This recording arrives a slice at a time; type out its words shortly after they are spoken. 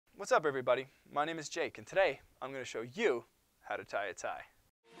What's up, everybody? My name is Jake, and today I'm going to show you how to tie a tie.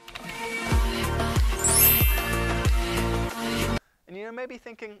 And you may be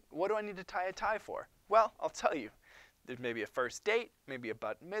thinking, what do I need to tie a tie for? Well, I'll tell you. There's maybe a first date, maybe a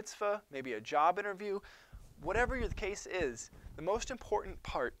bat mitzvah, maybe a job interview. Whatever the case is, the most important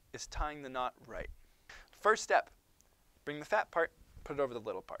part is tying the knot right. First step, bring the fat part, put it over the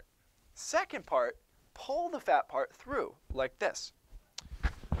little part. Second part, pull the fat part through, like this.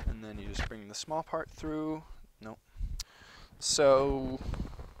 And then you just bring the small part through. Nope. So,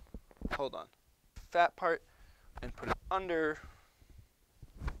 hold on. Fat part, and put it under.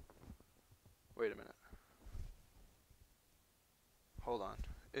 Wait a minute. Hold on.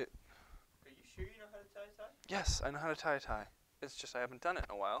 Are you sure you know how to tie a tie? Yes, I know how to tie a tie. It's just I haven't done it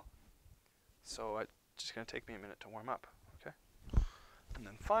in a while. So it's just going to take me a minute to warm up, okay? And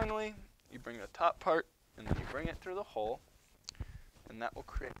then finally, you bring the top part, and then you bring it through the hole. And that will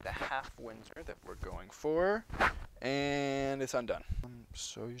create the half Windsor that we're going for. And it's undone.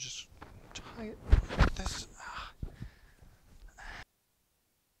 So you just tie it like this.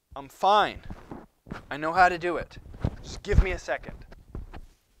 I'm fine. I know how to do it. Just give me a second.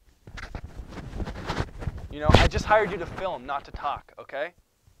 You know, I just hired you to film, not to talk, okay?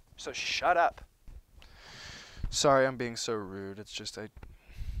 So shut up. Sorry I'm being so rude. It's just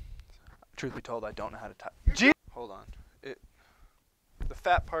truth be told, I don't know how to tie. Hold on. The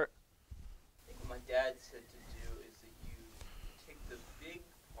fat part. I think what my dad said to do is that you take the big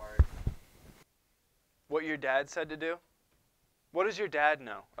part. What your dad said to do? What does your dad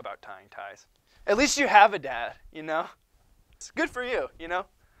know about tying ties? At least you have a dad, you know? It's good for you, you know?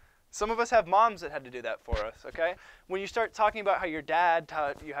 Some of us have moms that had to do that for us, okay? When you start talking about how your dad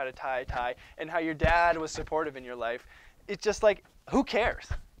taught you how to tie a tie and how your dad was supportive in your life, it's just like, who cares,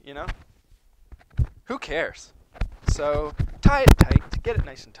 you know? Who cares? So tie it tight, get it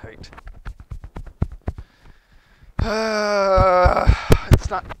nice and tight. It's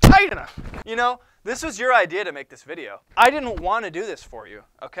not tight enough. You know, this was your idea to make this video. I didn't want to do this for you,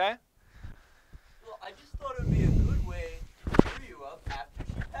 okay? Well, I just thought it would be a good way to cheer you up after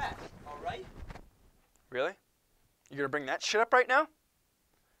she passed, alright? Really? You're gonna bring that shit up right now?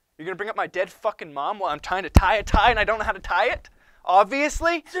 You're gonna bring up my dead fucking mom while I'm trying to tie a tie and I don't know how to tie it?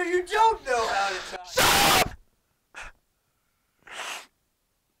 Obviously? So you don't know how to tie. Shut up!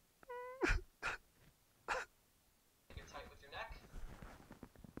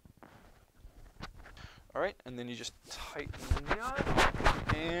 Alright, and then you just tighten the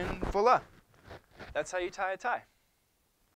knot, and voila. That's how you tie a tie.